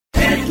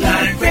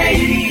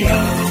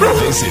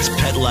This is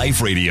Pet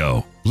Life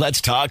Radio.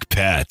 Let's talk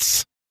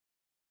pets.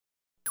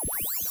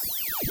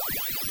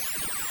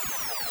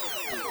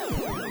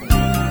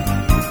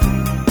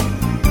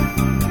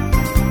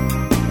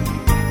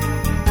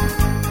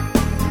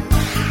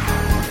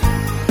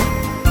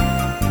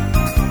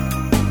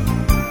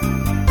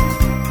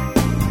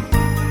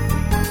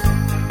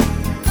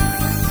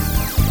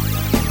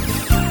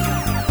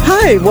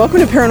 Hi,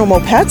 welcome to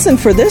Paranormal Pets, and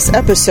for this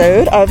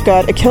episode, I've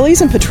got Achilles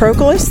and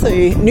Patroclus,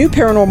 the new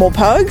paranormal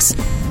pugs,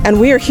 and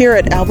we are here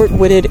at Albert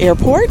Whitted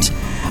Airport.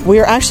 We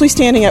are actually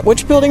standing at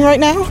which building right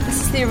now?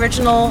 This is the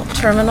original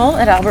terminal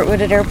at Albert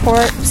Whitted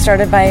Airport,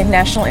 started by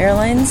National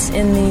Airlines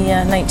in the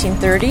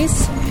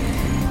 1930s.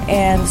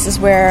 And this is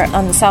where,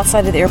 on the south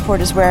side of the airport,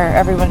 is where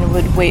everyone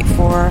would wait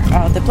for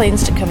the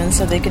planes to come in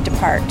so they could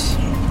depart.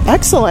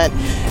 Excellent.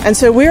 And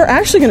so we're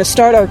actually going to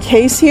start our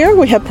case here.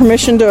 We have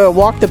permission to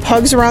walk the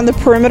pugs around the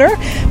perimeter.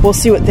 We'll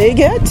see what they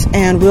get,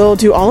 and we'll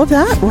do all of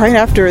that right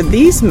after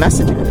these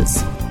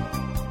messages.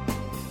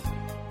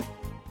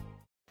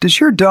 Does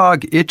your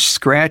dog itch,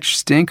 scratch,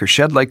 stink, or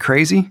shed like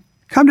crazy?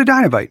 Come to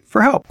Dinovite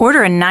for help.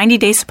 Order a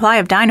 90-day supply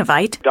of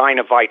Dinovite.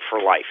 Dinovite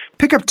for life.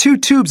 Pick up 2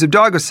 tubes of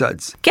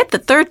Doggosuds. Get the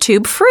third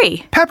tube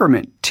free.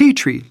 Peppermint, tea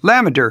tree,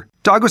 lavender,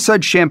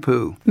 Doggosud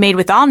shampoo. Made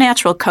with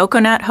all-natural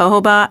coconut,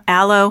 jojoba,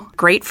 aloe.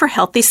 Great for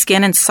healthy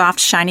skin and soft,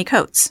 shiny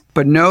coats.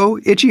 But no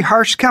itchy,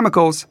 harsh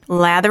chemicals.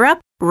 Lather up,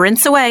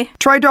 rinse away.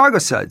 Try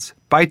Doggosuds.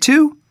 Buy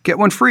 2, get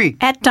 1 free.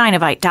 At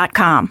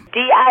Dinovite.com.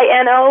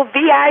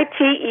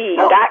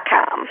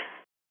 DINOVITE.com.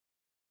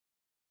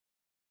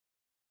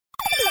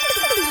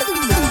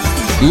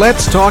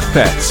 Let's Talk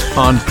Pets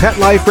on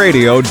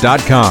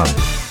PetLifeRadio.com.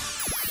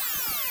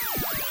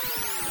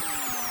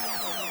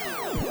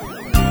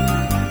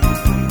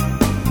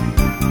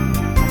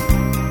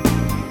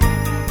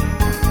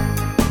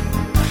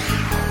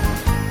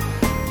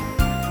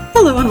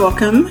 Hello and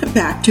welcome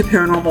back to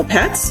Paranormal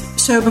Pets.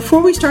 So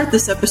before we start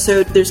this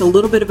episode, there's a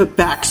little bit of a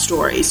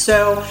backstory.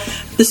 So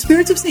the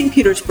Spirits of St.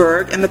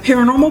 Petersburg and the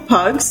Paranormal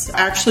Pugs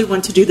actually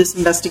went to do this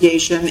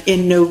investigation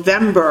in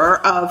November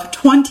of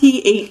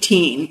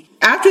 2018.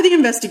 After the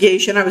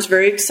investigation, I was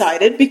very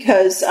excited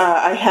because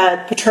I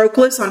had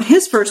Patroclus on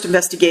his first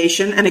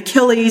investigation and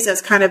Achilles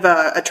as kind of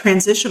a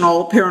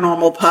transitional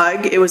paranormal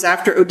pug. It was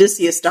after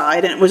Odysseus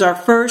died, and it was our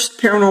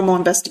first paranormal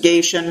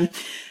investigation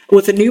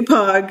with a new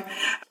pug.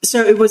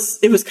 So it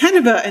was kind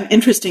of an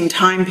interesting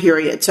time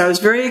period. So I was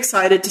very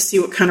excited to see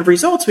what kind of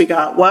results we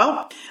got.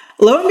 Well,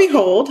 lo and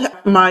behold,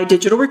 my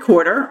digital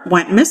recorder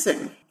went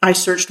missing. I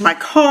searched my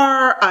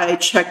car. I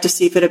checked to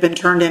see if it had been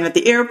turned in at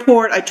the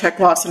airport. I checked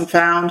lost and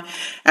found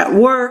at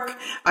work.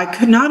 I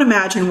could not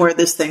imagine where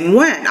this thing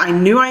went. I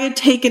knew I had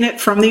taken it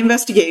from the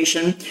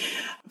investigation,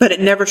 but it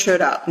never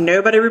showed up.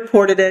 Nobody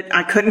reported it.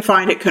 I couldn't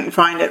find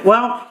it.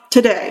 Well,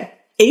 today,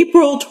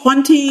 April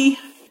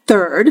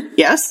 23rd,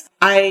 yes,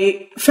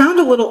 I found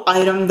a little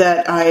item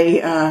that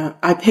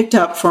I picked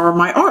up for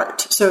my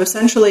art. So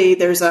essentially,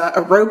 there's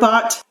a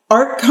robot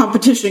art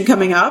competition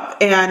coming up,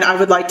 and I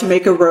would like to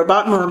make a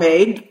robot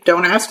mermaid.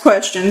 Don't ask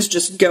questions,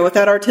 just go with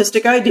that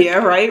artistic idea,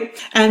 right?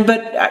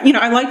 But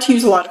I like to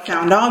use a lot of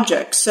found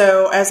objects.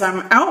 So as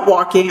I'm out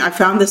walking, I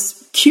found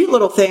this cute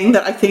little thing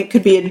that I think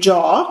could be a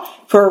jaw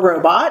for a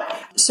robot.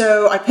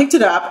 So I picked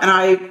it up and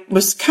I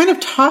was kind of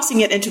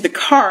tossing it into the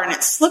car, and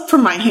it slipped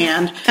from my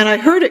hand, and I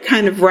heard it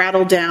kind of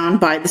rattle down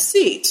by the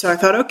seat. So I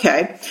thought,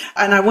 okay.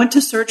 And I went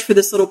to search for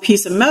this little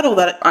piece of metal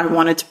that I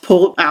wanted to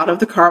pull out of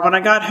the car when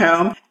I got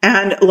home.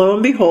 And lo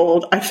and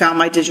behold, I found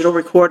my digital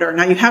recorder.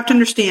 Now you have to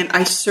understand,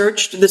 I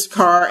searched this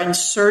car and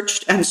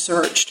searched and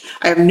searched.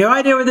 I have no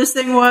idea where this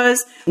thing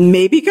was.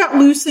 Maybe it got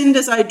loosened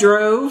as I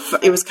drove.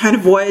 It was kind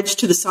of wedged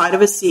to the side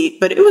of a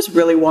seat, but it was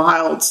really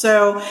wild.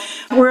 So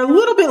we're a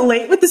little bit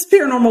late with this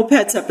Paranormal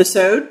Pets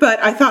episode,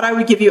 but I thought I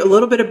would give you a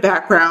little bit of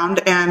background,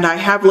 and I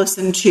have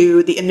listened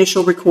to the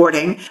initial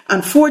recording.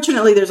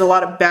 Unfortunately, there's a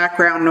lot of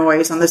background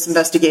noise on this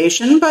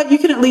investigation, but you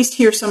can at least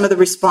hear some of the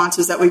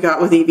responses that we got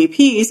with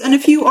EVPs. And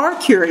if you are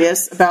curious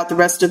about the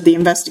rest of the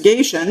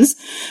investigations,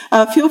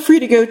 feel free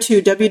to go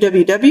to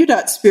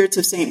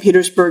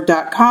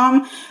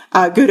www.spiritsofstpetersburg.com.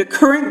 Go to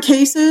current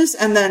cases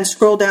and then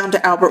scroll down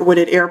to Albert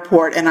Whitted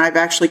Airport, and I've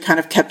actually kind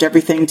of kept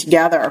everything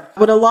together.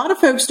 What a lot of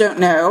folks don't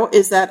know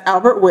is that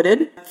Albert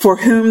Whitted, for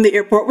whom the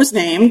airport was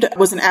named,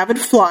 was an avid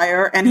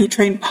flyer, and he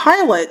trained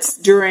pilots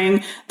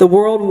during the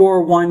World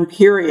War I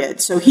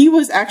period. So he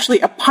was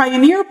actually a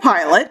pioneer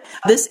pilot.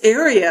 This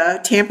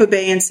area, Tampa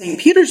Bay and St.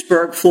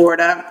 Petersburg,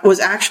 Florida, was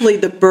actually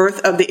the birth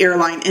of the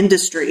airline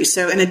industry.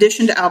 So in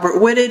addition to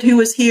Albert Whitted, who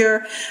was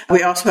here,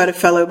 we also had a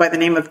fellow by the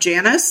name of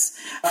Janice,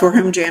 for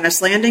whom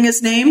Janice Landing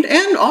is named,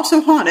 and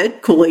also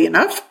haunted, coolly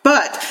enough.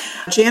 But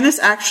Janice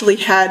actually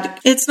had,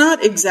 it's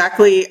not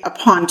exactly a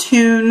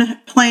pontoon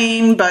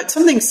plane, but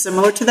something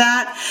similar to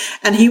that.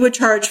 And he would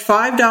charge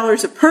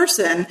 $5 a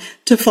person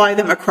to to fly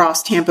them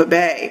across Tampa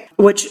Bay,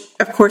 which,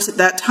 of course, at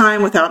that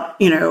time, without,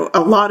 a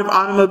lot of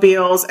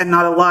automobiles and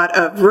not a lot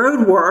of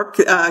road work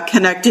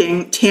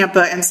connecting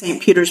Tampa and St.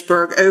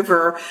 Petersburg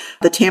over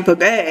the Tampa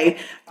Bay,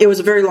 it was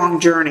a very long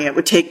journey. It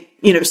would take,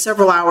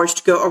 several hours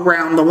to go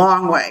around the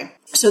long way.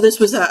 So this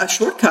was a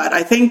shortcut.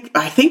 I think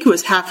it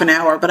was half an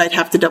hour, but I'd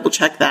have to double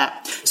check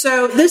that.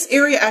 So this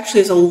area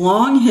actually has a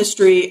long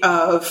history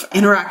of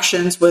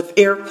interactions with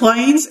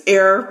airplanes,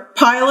 air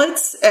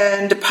pilots,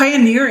 and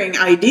pioneering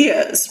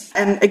ideas.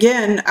 And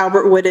again,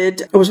 Albert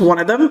Whitted was one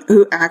of them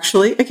who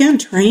actually, again,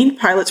 trained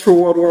pilots for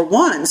World War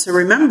I. So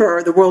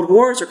remember, the World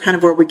Wars are kind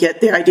of where we get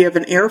the idea of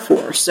an Air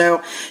Force.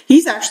 So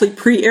he's actually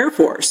pre-Air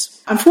Force.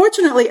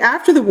 Unfortunately,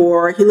 after the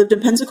war, he lived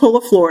in Pensacola,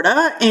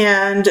 Florida,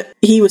 and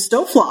he was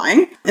still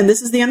flying. And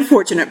this is the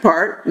unfortunate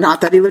part,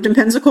 not that he lived in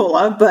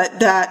Pensacola, but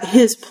that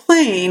his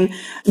plane,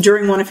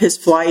 during one of his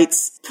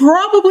flights,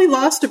 probably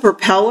lost a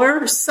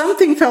propeller.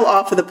 Something fell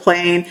off of the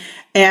plane,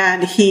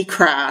 and he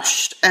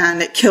crashed,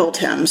 and it killed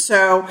him.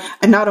 So,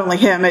 and not only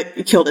him,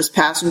 it killed his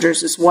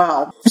passengers as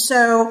well.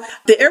 So,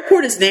 the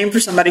airport is named for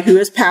somebody who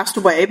has passed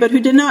away, but who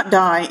did not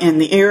die in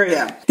the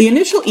area. The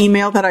initial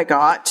email that I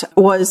got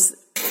was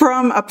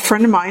from a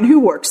friend of mine who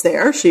works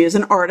there. She is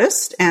an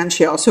artist, and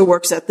she also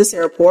works at this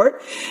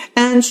airport.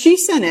 And she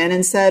sent in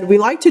and said, "We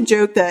like to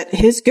joke that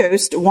his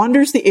ghost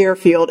wanders the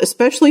airfield,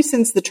 especially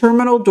since the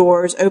terminal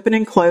doors open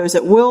and close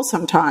at will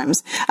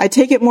sometimes. I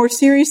take it more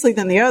seriously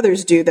than the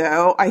others do,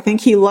 though. I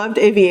think he loved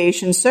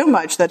aviation so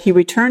much that he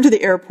returned to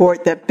the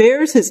airport that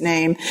bears his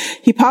name.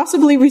 He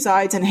possibly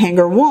resides in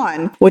Hangar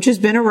 1, which has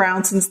been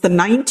around since the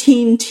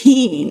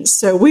 19-teens.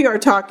 So we are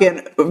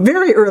talking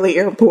very early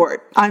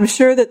airport. I'm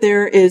sure that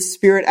there is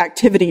spirit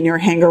activity near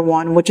Hangar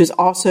 1, which is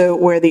also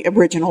where the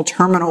original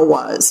terminal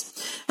was."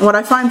 And what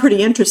I find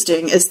pretty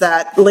interesting is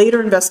that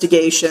later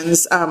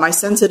investigations, my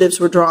sensitives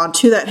were drawn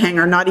to that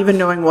hangar, not even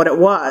knowing what it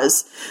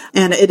was.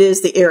 And it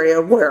is the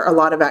area where a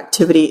lot of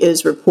activity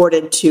is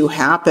reported to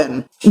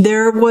happen.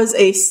 There was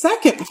a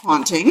second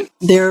haunting.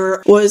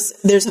 There's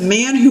a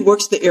man who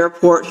works at the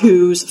airport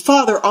whose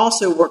father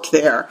also worked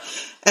there.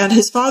 And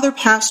his father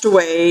passed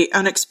away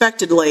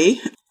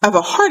unexpectedly of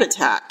a heart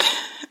attack.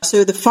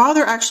 So the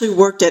father actually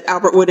worked at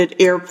Albert Whitted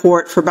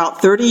Airport for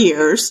about 30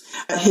 years.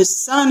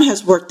 His son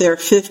has worked there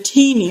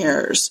 15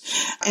 years.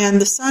 And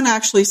the son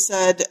actually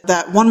said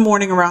that one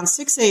morning around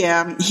 6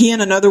 a.m., he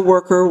and another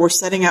worker were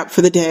setting up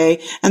for the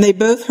day, and they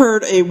both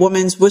heard a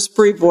woman's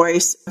whispery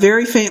voice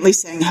very faintly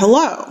saying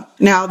hello.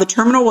 Now, the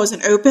terminal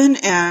wasn't open,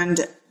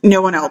 and no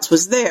one else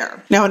was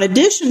there. Now, in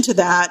addition to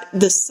that,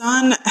 the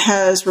son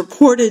has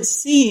reported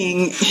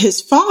seeing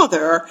his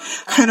father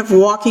kind of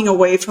walking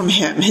away from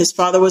him. His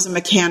father was a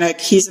mechanic.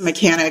 He's a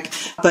mechanic,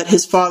 but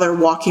his father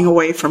walking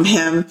away from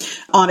him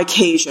on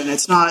occasion.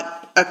 It's not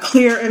a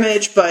clear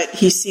image, but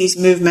he sees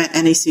movement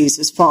and he sees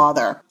his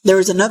father. There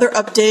was another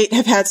update,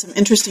 have had some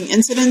interesting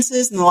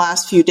incidences in the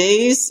last few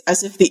days,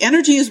 as if the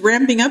energy is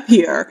ramping up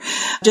here.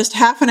 Just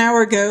half an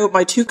hour ago,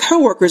 my two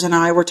coworkers and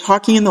I were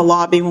talking in the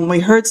lobby when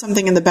we heard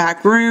something in the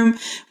back room.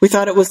 We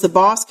thought it was the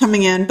boss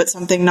coming in, but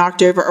something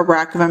knocked over a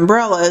rack of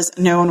umbrellas.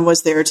 No one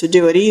was there to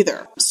do it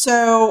either.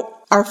 So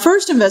our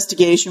first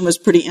investigation was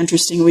pretty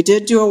interesting. We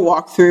did do a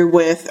walkthrough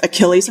with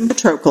Achilles and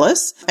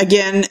Patroclus.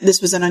 Again,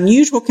 this was an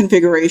unusual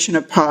configuration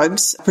of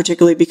pugs,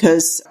 particularly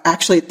because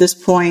actually at this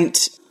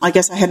point, I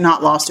guess I had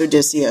not lost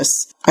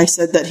Odysseus. I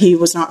said that he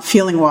was not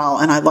feeling well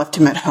and I left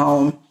him at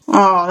home.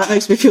 Oh, that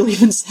makes me feel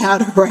even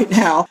sadder right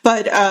now.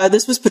 But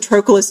this was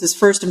Patroclus'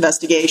 first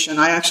investigation.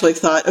 I actually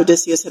thought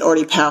Odysseus had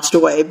already passed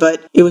away,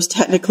 but it was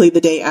technically the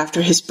day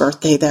after his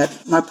birthday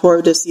that my poor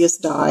Odysseus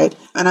died.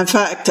 And in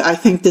fact, I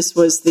think this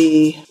was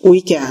the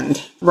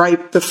weekend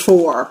right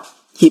before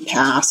he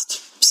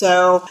passed.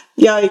 So,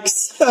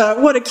 yikes,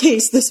 what a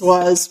case this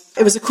was.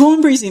 It was a cool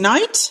and breezy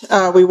night.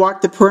 We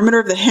walked the perimeter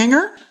of the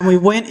hangar, and we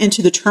went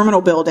into the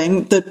terminal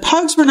building. The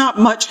pugs were not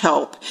much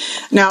help.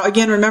 Now,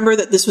 again, remember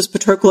that this was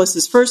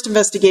Patroclus' first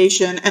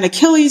investigation, and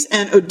Achilles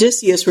and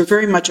Odysseus were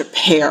very much a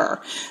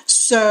pair.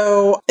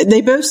 So,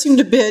 they both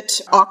seemed a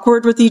bit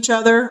awkward with each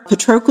other.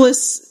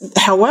 Patroclus,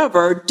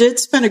 however, did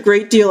spend a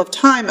great deal of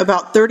time,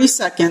 about 30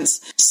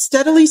 seconds,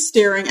 steadily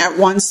staring at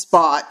one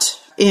spot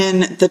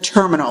in the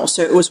terminal.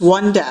 So it was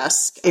one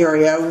desk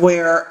area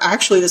where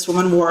actually this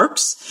woman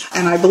works,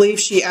 and I believe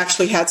she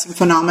actually had some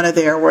phenomena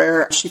there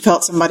where she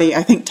felt somebody,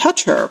 I think,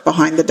 touch her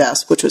behind the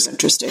desk, which was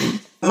interesting.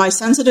 My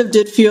sensitive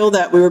did feel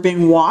that we were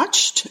being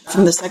watched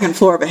from the second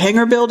floor of a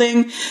hangar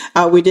building.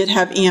 We did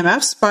have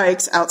EMF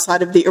spikes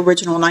outside of the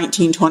original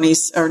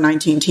 1920s or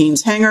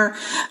 19-teens hangar,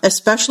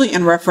 especially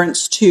in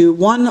reference to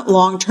one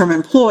long-term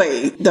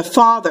employee, the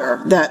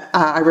father that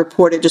I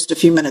reported just a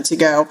few minutes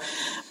ago.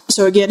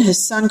 So again,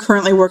 his son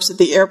currently works at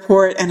the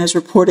airport and has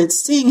reported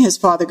seeing his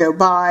father go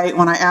by.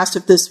 When I asked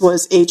if this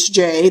was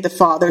HJ, the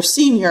father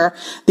senior,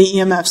 the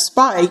EMF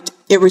spiked,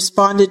 It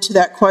responded to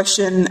that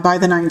question by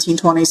the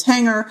 1920s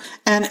hangar.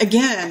 And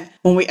again,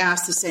 when we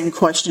asked the same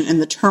question in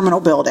the terminal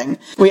building,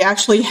 we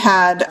actually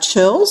had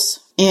chills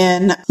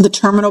in the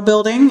terminal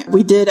building.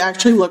 We did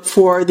actually look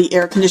for the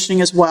air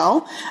conditioning as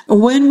well.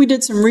 When we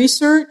did some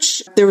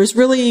research, there was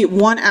really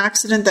one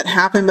accident that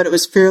happened, but it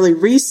was fairly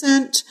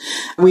recent.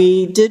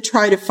 We did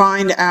try to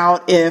find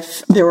out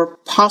if there were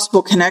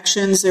possible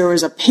connections. There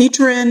was a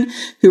patron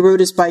who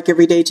rode his bike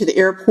every day to the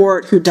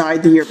airport who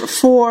died the year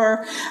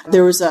before.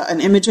 There was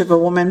an image of a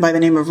woman by the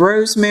name of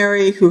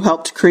Rosemary who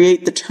helped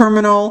create the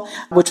terminal,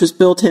 which was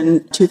built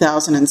in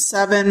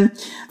 2007.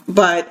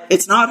 But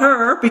it's not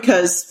her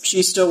because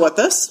she's still with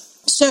us.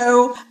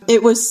 So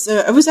it was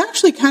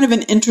actually kind of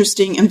an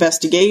interesting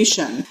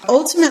investigation.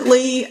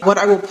 Ultimately, what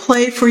I will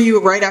play for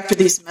you right after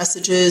these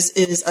messages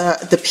is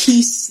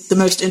the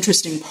most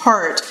interesting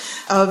part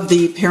of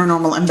the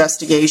paranormal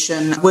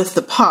investigation with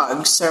the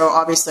pug. So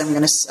obviously I'm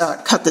going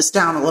to cut this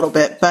down a little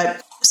bit,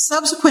 but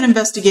subsequent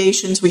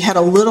investigations, we had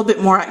a little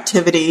bit more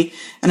activity.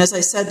 And as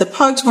I said, the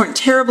pugs weren't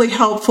terribly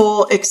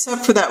helpful,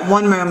 except for that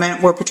one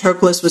moment where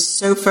Patroclus was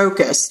so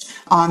focused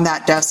on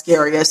that desk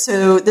area.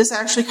 So this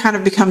actually kind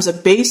of becomes a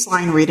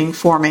baseline reading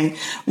for me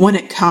when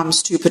it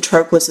comes to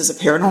Patroclus as a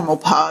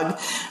paranormal pug.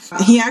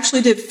 He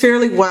actually did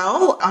fairly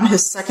well on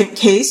his second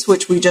case,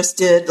 which we just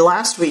did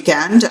last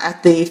weekend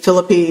at the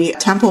Philippi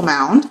Temple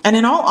Mound. And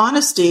in all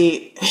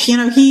honesty, he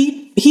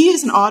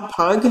is an odd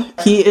pug.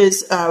 He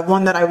is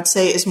one that I would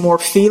say is more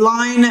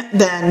feline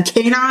than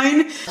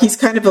canine. He's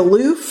kind of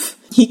aloof.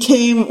 He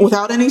came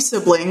without any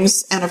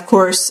siblings, and of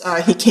course,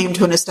 he came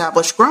to an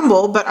established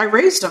grumble, but I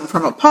raised him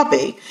from a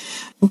puppy.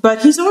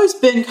 But he's always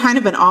been kind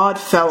of an odd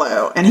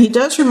fellow, and he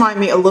does remind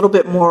me a little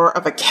bit more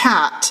of a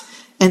cat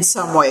in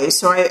some ways.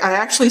 So I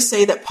actually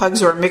say that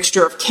pugs are a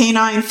mixture of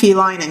canine,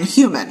 feline, and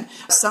human.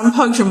 Some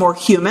pugs are more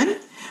human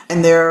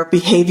in their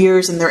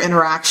behaviors and their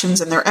interactions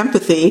and their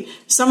empathy.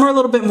 Some are a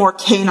little bit more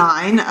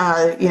canine,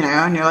 and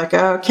you're like,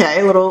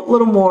 okay, a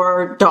little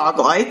more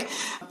dog-like.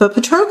 But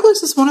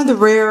Patroclus is one of the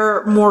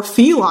rare, more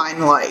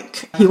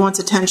feline-like. He wants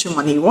attention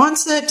when he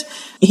wants it.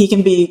 He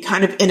can be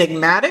kind of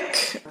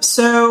enigmatic.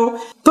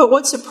 But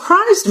what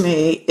surprised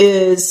me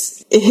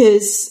is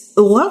his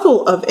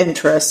level of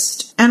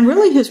interest and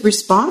really his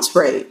response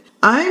rate.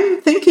 I'm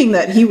thinking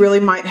that he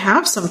really might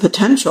have some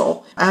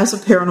potential as a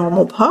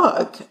paranormal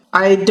pug.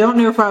 I don't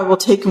know if I will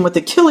take him with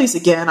Achilles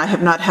again. I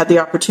have not had the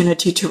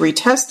opportunity to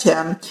retest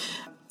him.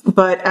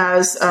 But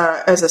as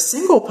a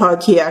single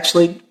pug, he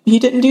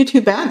didn't do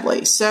too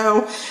badly.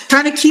 So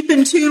kind of keep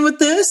in tune with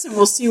this and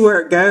we'll see where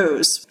it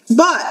goes.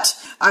 But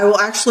I will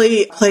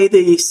actually play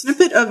the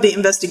snippet of the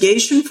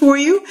investigation for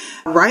you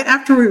right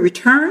after we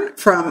return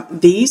from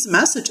these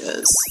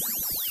messages.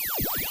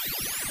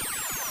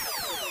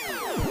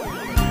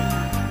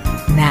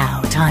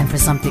 Now, time for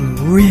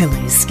something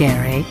really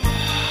scary.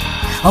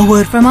 A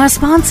word from our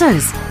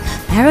sponsors.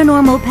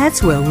 Paranormal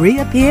Pets will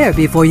reappear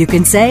before you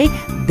can say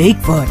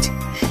Bigfoot.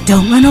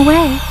 Don't run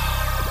away.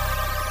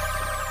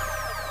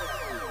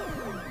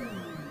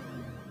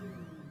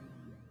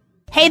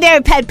 Hey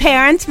there, pet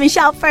parents.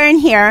 Michelle Fern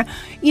here.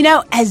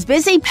 As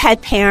busy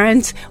pet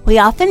parents, we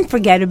often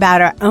forget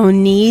about our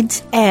own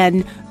needs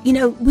and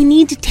we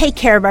need to take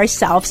care of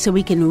ourselves so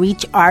we can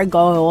reach our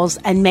goals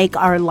and make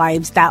our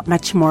lives that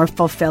much more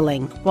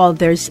fulfilling. Well,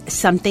 there's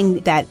something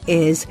that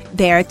is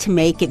there to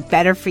make it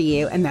better for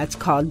you, and that's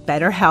called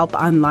BetterHelp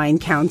Online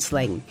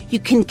Counseling. You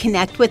can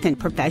connect with a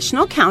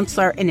professional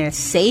counselor in a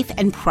safe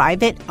and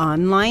private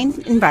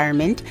online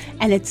environment,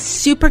 and it's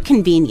super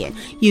convenient.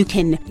 You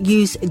can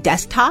use a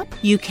desktop,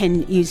 you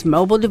can use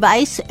mobile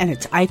device, and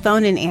it's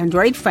iPhone and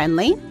Android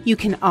friendly. You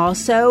can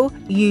also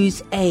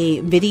use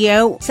a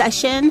video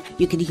session.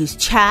 You can use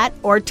chat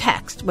or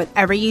text,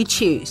 whatever you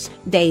choose.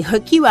 They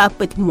hook you up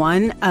with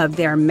one of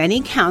their many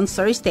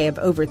counselors. They have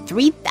over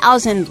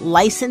 3,000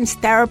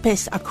 licensed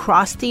therapists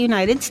across the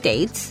United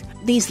States.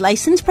 These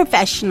licensed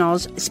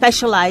professionals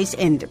specialize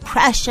in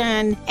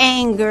depression,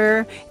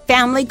 anger,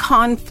 family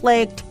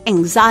conflict,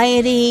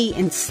 anxiety,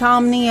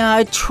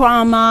 insomnia,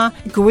 trauma,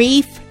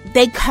 grief.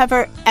 They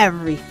cover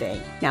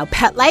everything. Now,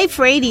 Pet Life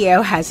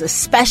Radio has a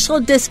special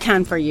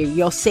discount for you.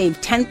 You'll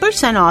save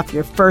 10% off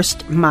your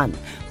first month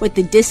with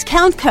the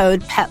discount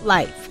code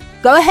PETLIFE.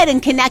 Go ahead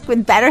and connect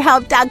with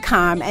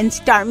BetterHelp.com and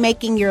start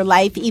making your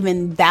life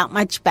even that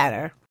much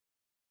better.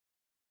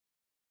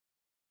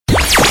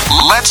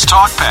 Let's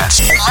talk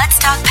pets. Let's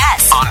talk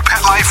pets On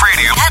Pet Life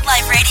Radio. Pet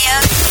Life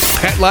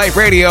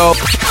Radio.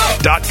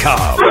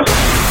 PetLifeRadio.com.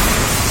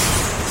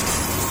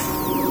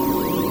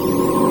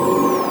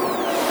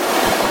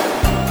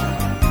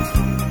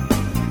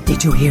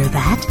 Did you hear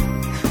that?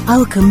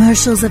 Our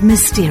commercials have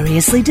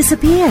mysteriously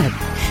disappeared.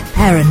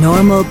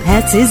 Paranormal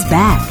Pets is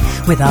back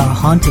with our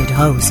haunted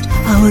host,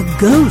 our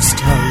ghost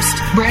host,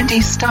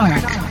 Brandy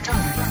Stark.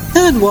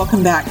 And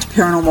welcome back to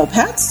Paranormal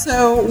Pets.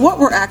 So what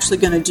we're actually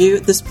going to do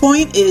at this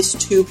point is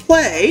to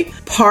play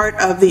part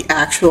of the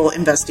actual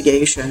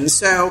investigation.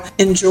 So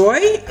enjoy.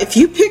 If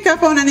you pick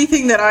up on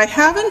anything that I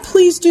haven't,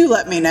 please do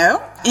let me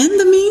know. In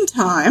the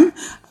meantime,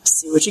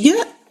 see what you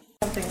get.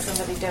 Something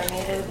somebody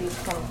donated. These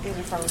are from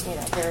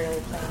very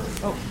old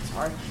things. Oh,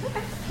 sorry.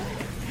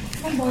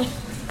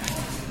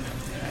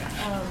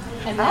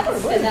 And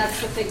that's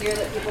the figure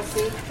that people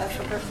see? That's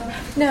the person?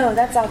 No,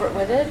 that's Albert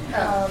Whitted.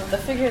 The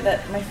figure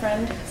that my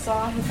friend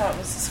saw, he thought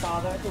was his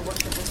father, who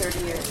worked for 30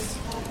 years.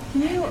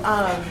 Can you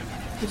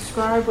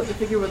describe what the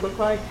figure would look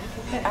like?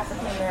 An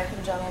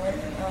African-American gentleman,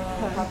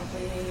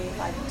 probably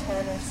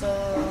 5'10" or so.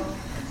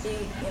 He,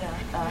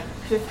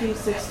 50s,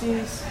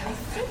 60s? I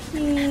think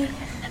he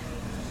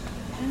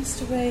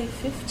passed away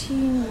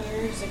 15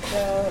 years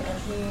ago, and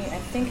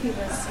he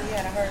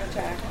had a heart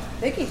attack.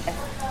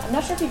 I'm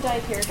not sure if he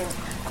died here,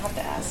 I'll have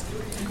to ask.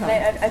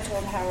 Okay. I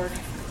told Howard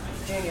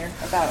Jr.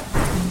 about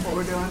what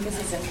we're doing. This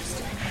is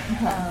interesting.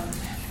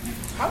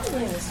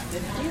 Probably in his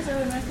 50s, I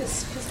would imagine,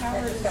 because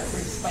Howard got a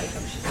pretty spike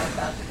when she said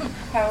that.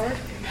 Howard?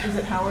 Is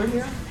it Howard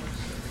here?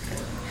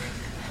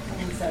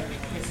 He said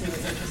he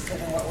was interested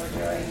in what we're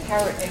doing.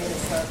 Howard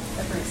is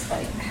a pretty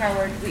spike.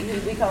 Howard,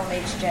 we call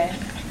him HJ.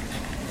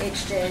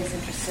 HJ is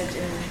interested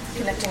in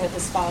connecting with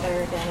his father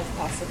again, if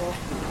possible.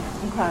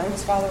 Okay.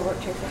 His father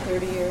worked here for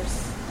 30 years.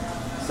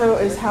 So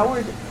is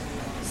Howard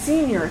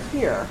Sr.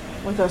 here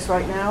with us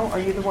right now? Are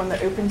you the one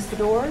that opens the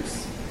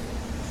doors?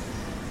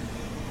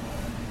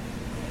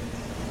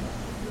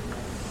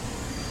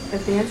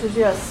 If the answer is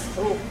yes.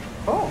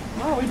 Oh,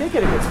 well, we did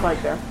get a good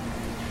spike there.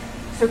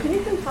 So can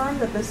you confirm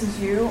that this is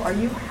you? Are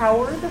you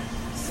Howard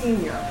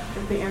Sr.?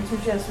 If the answer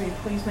is yes, will you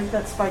please make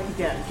that spike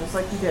again, just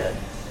like you did?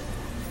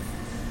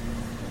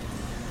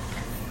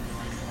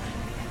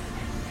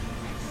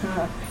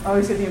 I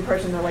always get the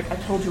impression they're like, I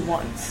told you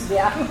once.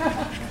 Yeah.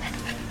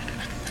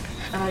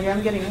 Yeah,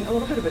 I'm getting a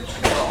little bit of a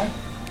chill.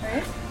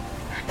 Right?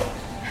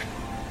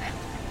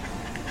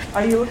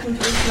 Are you looking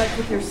to reconnect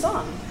with your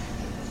son?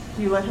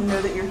 Do you let him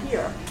know that you're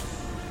here?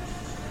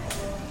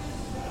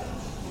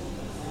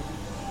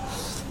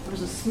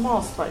 There's a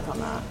small spike on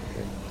that.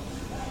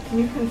 Can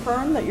you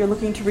confirm that you're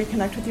looking to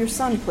reconnect with your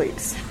son,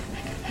 please?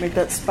 Make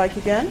that spike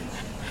again.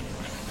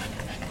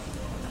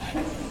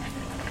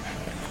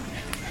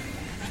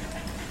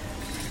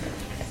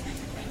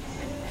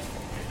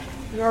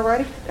 You all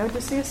right? Oh,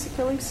 to see us,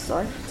 Achilles?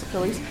 Sorry, it's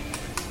Achilles.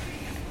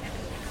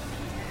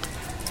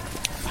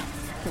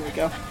 Here we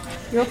go.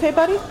 You okay,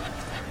 buddy?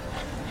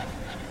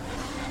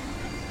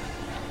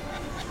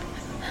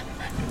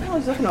 Oh,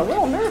 he's looking a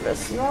little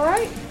nervous. You all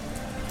right?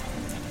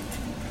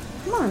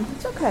 Come on,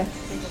 it's okay.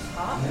 Is he just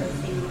hot, or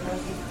is he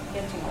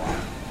getting warm?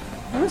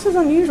 Well, this is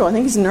unusual. I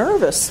think he's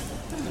nervous.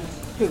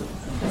 Who?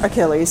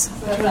 Achilles.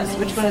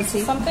 Which one is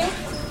he? Something?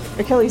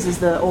 Achilles is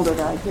the older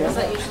guy here. Does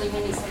that usually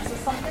mean he senses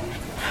something?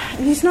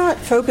 He's not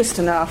focused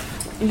enough.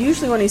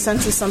 Usually when he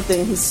senses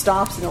something, he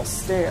stops and he'll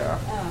stare.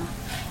 Oh.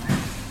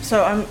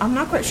 So I'm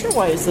not quite sure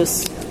why is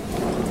this.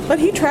 But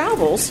he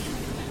travels.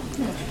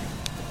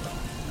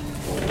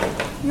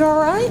 You all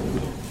right?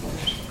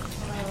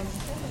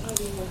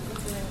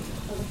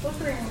 The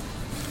flickering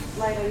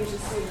light I usually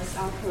see in this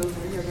alcove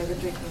over here where the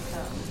drinking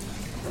cup.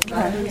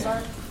 Bathrooms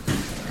are?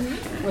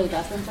 Where the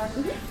bathrooms are?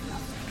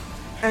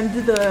 And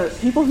did the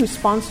people who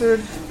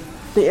sponsored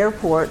the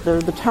airport, the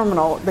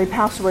terminal, they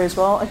passed away as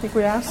well, I think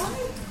we asked? I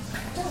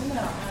don't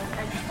know.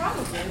 I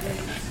probably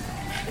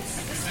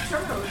this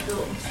terminal was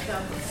built in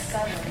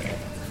 2007.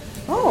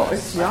 Oh,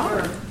 it's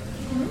young.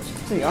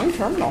 It's a young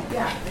terminal.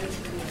 Yeah.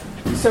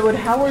 So would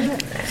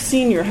Howard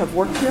Sr. have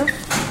worked here?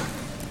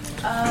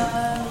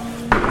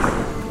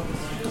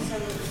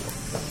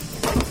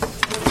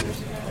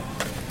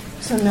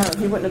 So no,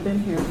 he wouldn't have been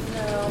here.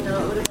 No,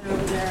 it would have been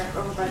over there,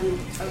 over by the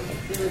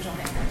original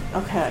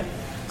hangar. Okay.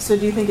 So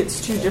do you think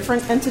it's two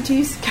different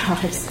entities?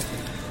 Guys,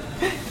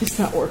 it's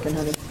not working,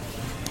 honey.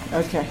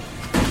 Okay.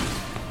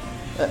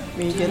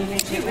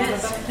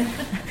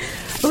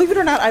 Believe it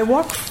or not, I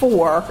walk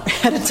 4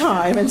 at a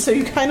time, and so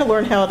you kind of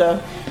learn how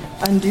to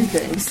undo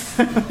things,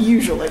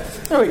 usually.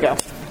 There we go.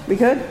 We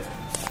good?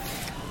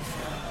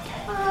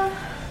 I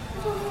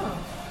don't know.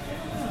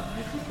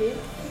 I could be.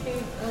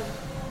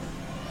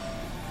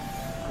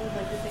 I would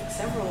like to think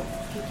several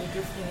people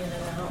drifting in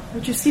and out.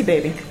 What'd you see,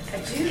 baby? I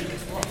do.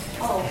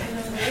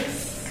 There is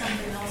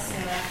something else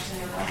there,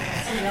 actually.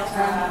 Something else.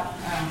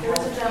 There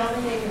was a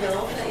gentleman named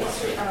Bill that used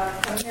to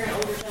come here, an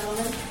older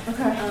gentleman.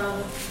 Okay.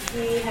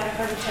 He had a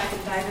heart attack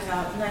and died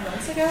about 9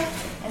 months ago,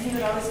 and he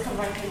would always come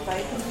ride his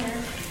bike in here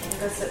and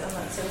go sit on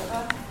that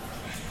sofa.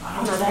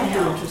 Oh, that'd be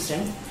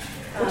interesting.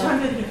 What time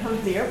did he come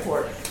to the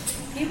airport?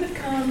 He would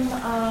come,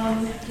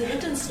 he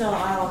lived in Snow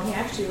Isle. He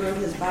actually rode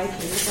his bike.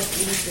 He was like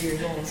 83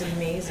 years old. It's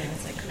amazing.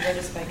 It's like he rode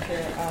his bike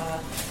here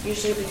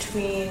usually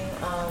between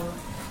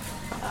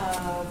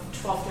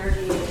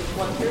 12:30 and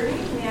 1:30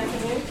 in the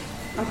afternoon.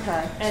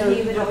 Okay. And so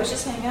he would always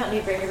just hang out, and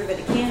he'd bring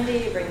everybody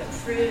candy, bring them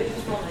fruit. He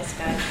was a real nice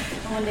guy.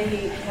 And one day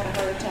he had a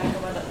heart attack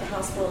and went up to the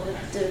hospital and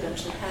did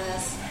eventually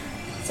pass.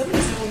 Somebody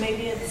said, well,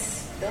 maybe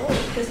it's Bill,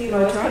 because he would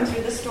always come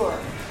through the store,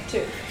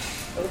 too.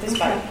 With his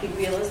bike. He'd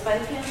wheel his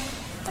bike in,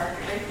 park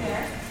it right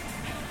there.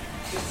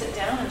 He'd sit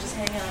down and just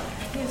hang out.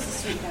 He was a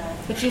sweet guy.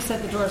 But you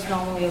said the doors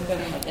normally open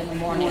like in the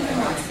morning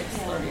around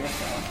 6:30 or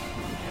so.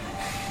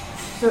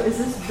 So is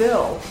this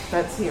Bill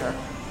that's here?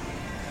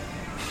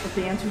 If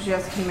the answer is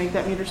yes, can you make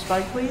that meter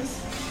spike, please?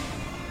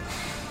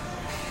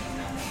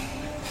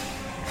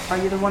 Are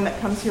you the one that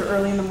comes here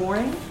early in the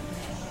morning?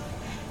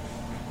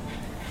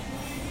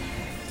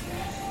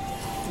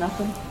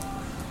 Nothing?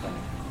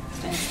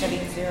 Stand steady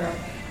at 0.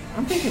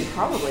 I'm thinking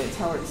probably it's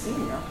Howard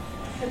Sr.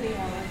 Could be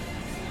Howard.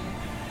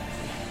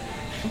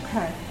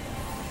 Okay.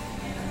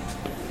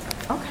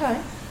 Okay.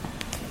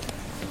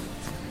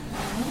 I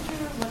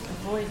wonder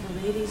what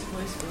the lady's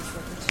voice was,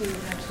 like the two.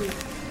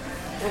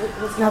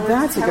 Now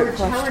that's a good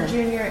question. Howard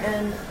Jr.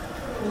 and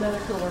another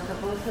coworker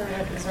both heard it.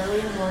 It was early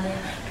in the morning.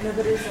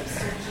 Nobody was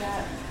upstairs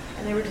yet.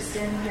 And they were just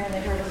standing here and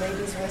they heard a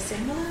lady's voice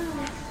saying,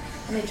 hello.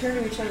 And they turned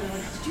to each other and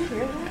went, did you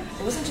hear that?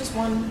 It wasn't just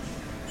one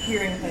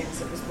hearing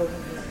things, it was both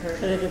of them that heard.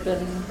 Could it have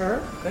been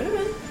her? Could have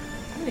been.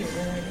 I don't even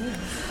know her name.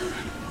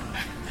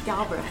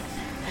 Galbraith.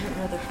 I don't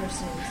know the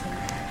first name.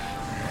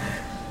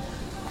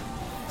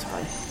 It's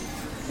fine.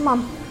 Come on.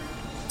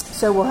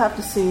 So we'll have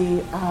to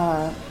see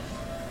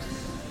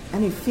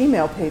any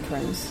female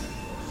patrons.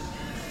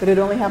 But it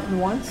only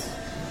happened once?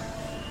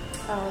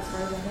 Oh, as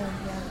far as I know,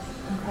 yeah.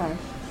 Okay.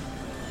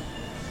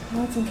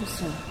 Well, that's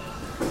interesting.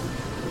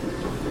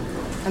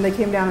 And they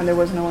came down and there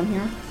was no one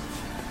here?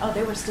 Oh,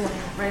 they were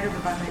standing right over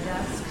by my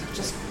desk,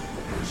 just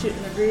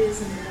shooting the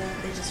breeze, and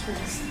they just heard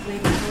this lady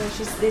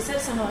voice. They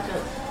said something like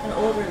an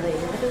older lady,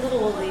 like a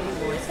little old lady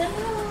voice.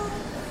 Hello.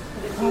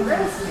 Could it be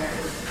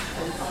Rosemary?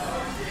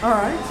 All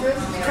right,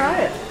 Rosemary. Try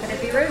it. Could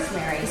it be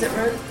Rosemary? Is it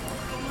Rose?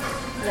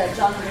 Yeah,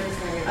 John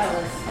Rosemary.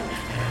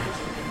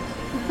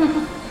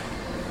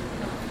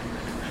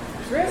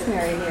 It's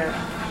Rosemary here.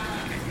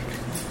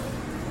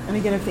 And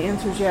again, if the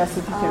answer is yes,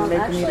 if you can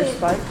make the meter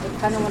spike. It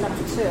kind of went up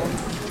to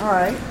 2. All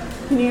right.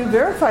 Can you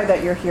verify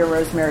that you're here,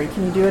 Rosemary?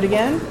 Can you do it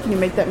again? Can you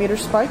make that meter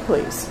spike,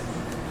 please?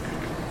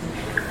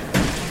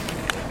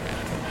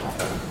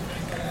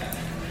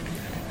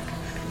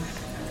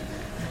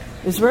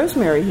 Is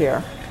Rosemary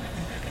here?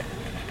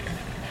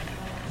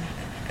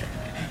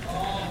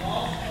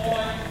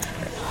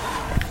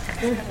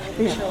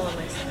 Yeah.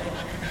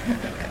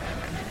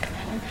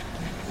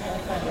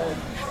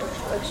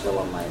 A chill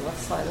on my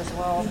left side as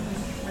well.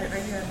 Mm-hmm.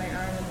 Right here on my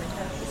arm and my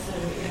chest.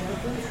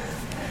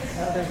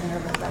 Oh, there's an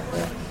airbag back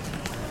there.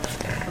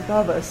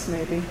 Above us,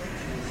 maybe.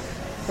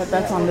 But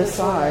that's on this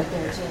side. Right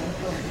there, too.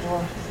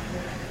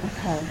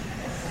 Okay.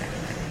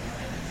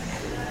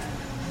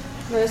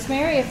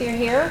 Rosemary, if you're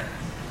here.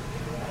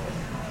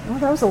 Well,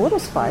 that was a little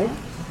spike.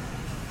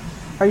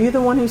 Are you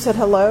the one who said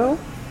hello?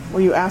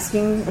 Were you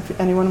asking if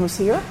anyone was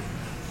here?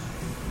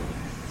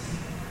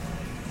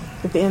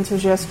 If the answer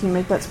is yes, can you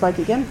make that spike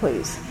again,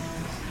 please?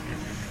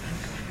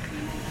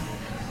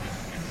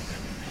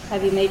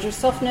 Have you made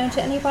yourself known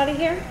to anybody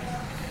here?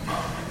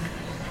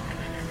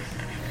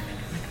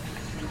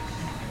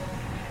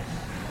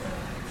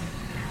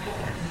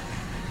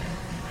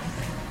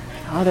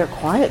 Oh, they're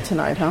quiet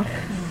tonight, huh?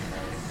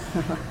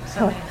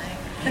 So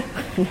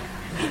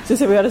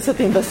we ought to set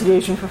the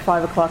investigation for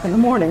 5 o'clock in the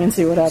morning and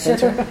see what happens.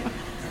 Sure.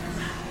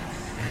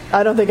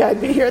 I don't think I'd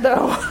be here,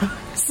 though.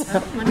 So.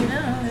 Let me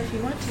know if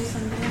you want to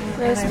someday.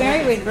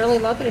 Rosemary, we'd really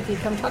love it if you'd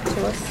come talk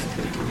to us.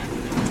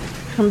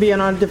 Come be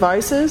on our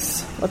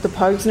devices. Let the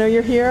pugs know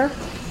you're here.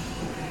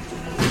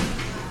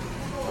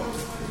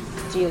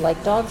 Do you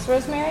like dogs,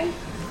 Rosemary?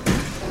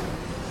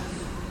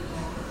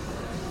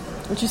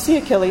 Did you see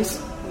Achilles?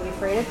 Are you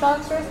afraid of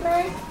dogs,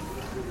 Rosemary?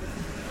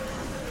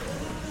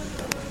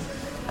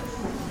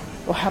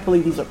 Well,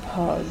 happily, these are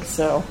pugs,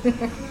 so.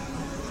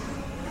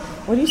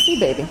 What do you see,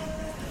 baby?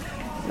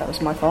 That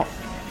was my fault.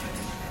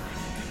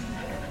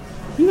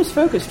 He was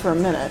focused for a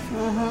minute.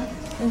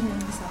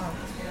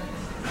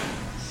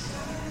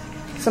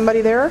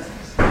 Somebody there?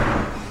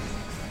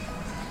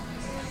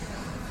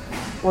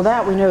 Well,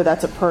 that we know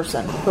that's a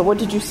person. But what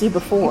did you see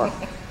before?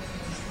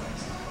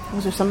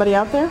 Was there somebody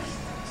out there?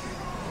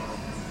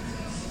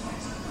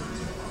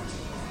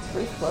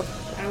 Brief flip.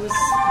 I was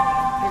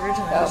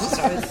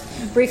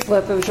originally. Brief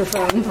flip. It was your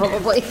phone,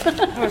 probably.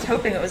 I was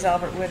hoping it was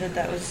Albert Woodard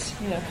that was,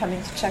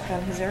 coming to check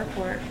on his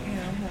airport.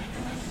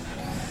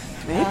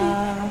 Maybe.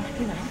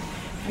 You know.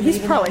 He's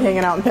probably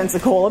hanging out in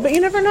Pensacola, but you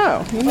never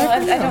know. I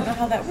don't know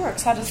how that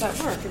works. How does that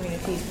work? I mean,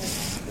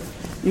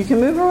 if you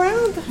can move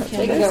around.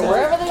 They can go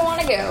wherever they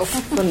want to go.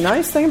 The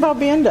nice thing about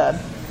being dead.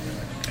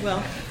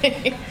 Well,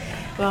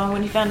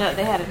 when he found out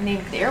they had it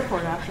named the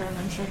airport after him,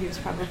 I'm sure he was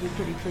probably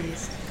pretty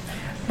pleased.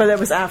 But that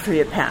was after he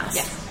had passed?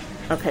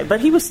 Yes. Okay, but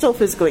he was still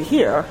physically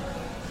here.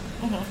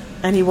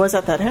 Mm-hmm. And he was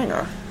at that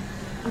hangar?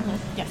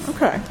 Mm-hmm. Yes.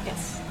 Okay.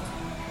 Yes.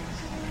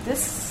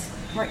 This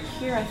right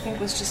here, I think,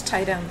 was just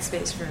tie-down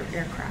space for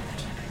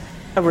aircraft.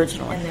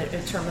 Originally. And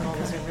the terminal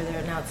was over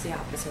there. Now it's the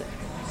opposite.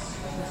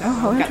 Oh,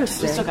 how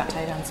interesting. We still got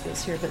tie-down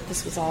space here, but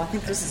this was all, I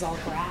think this is all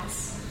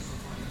grass.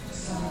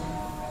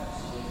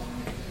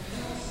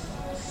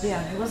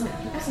 Yeah, it wasn't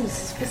as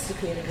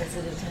sophisticated as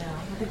it is now.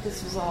 I think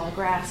this was all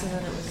grass, and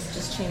then it was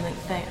just chain link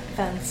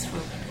fence for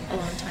a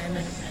long time,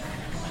 and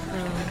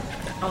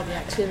all the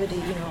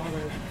activity, all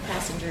the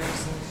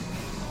passengers and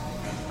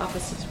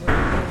offices were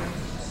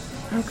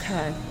there.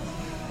 Okay.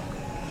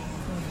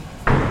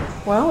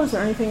 Well, is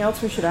there anything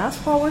else we should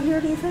ask while we're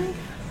here, do you think?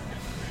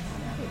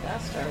 We've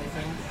asked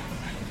everything.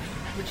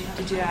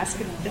 Did you ask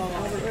if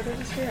Albert Woodard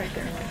is here? I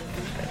can't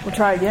remember. We'll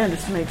try again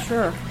just to make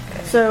sure.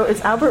 So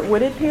is Albert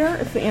Woodard here?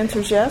 If the answer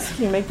is yes,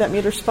 can you make that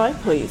meter spike,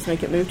 please?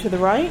 Make it move to the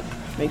right.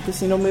 Make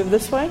this needle move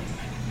this way.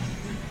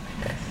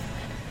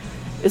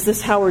 Is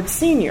this Howard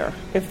Sr.?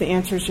 If the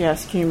answer is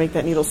yes, can you make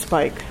that needle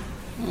spike?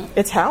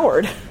 It's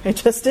Howard. It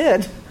just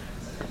did.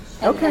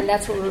 Okay. And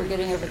that's what we were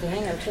getting over the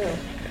hanger,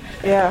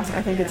 too. Yeah,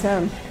 I think it's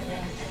him.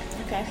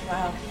 Okay,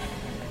 wow.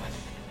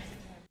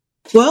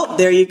 Well,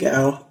 there you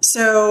go.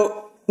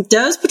 So,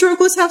 does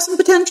Patroclus have some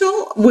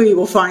potential? We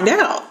will find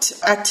out.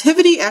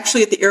 Activity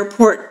actually at the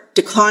airport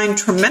declined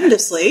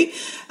tremendously,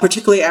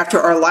 particularly after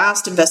our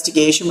last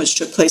investigation, which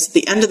took place at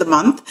the end of the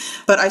month.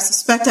 But I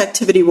suspect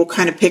activity will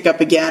kind of pick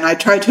up again. I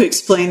tried to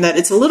explain that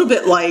it's a little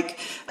bit like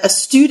a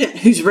student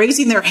who's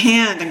raising their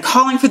hand and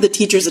calling for the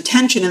teacher's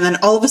attention and then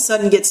all of a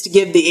sudden gets to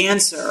give the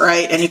answer,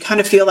 right? And you kind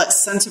of feel that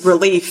sense of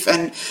relief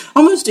and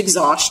almost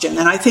exhaustion.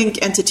 And I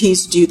think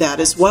entities do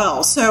that as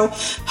well. So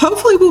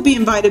hopefully we'll be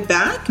invited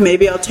back.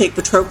 Maybe I'll take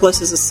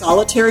Patroclus as a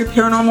solitary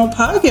paranormal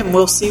pug and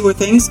we'll see where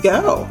things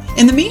go.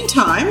 In the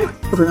meantime,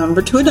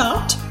 remember to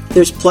adopt.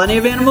 There's plenty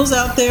of animals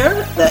out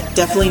there that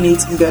definitely need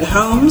some good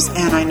homes,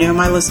 and I know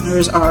my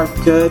listeners are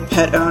good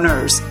pet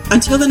owners.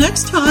 Until the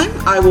next time,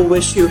 I will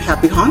wish you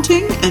happy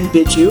haunting and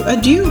bid you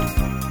adieu.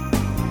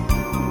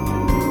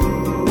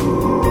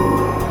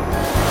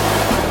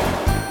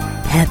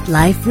 Pet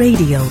Life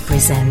Radio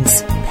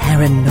presents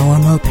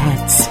Paranormal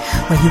Pets,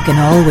 where you can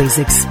always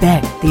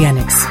expect the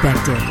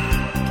unexpected.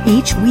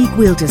 Each week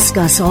we'll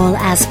discuss all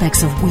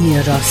aspects of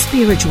weird or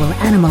spiritual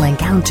animal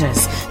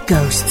encounters,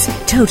 ghosts,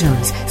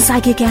 totems,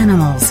 psychic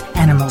animals,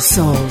 animal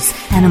souls,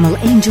 animal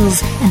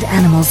angels, and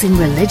animals in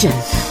religion,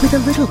 with a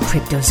little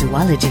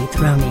cryptozoology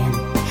thrown in.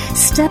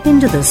 Step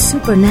into the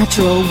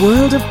supernatural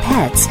world of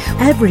pets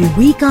every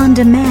week on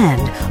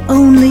demand,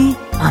 only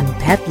on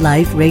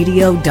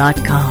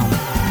PetLifeRadio.com.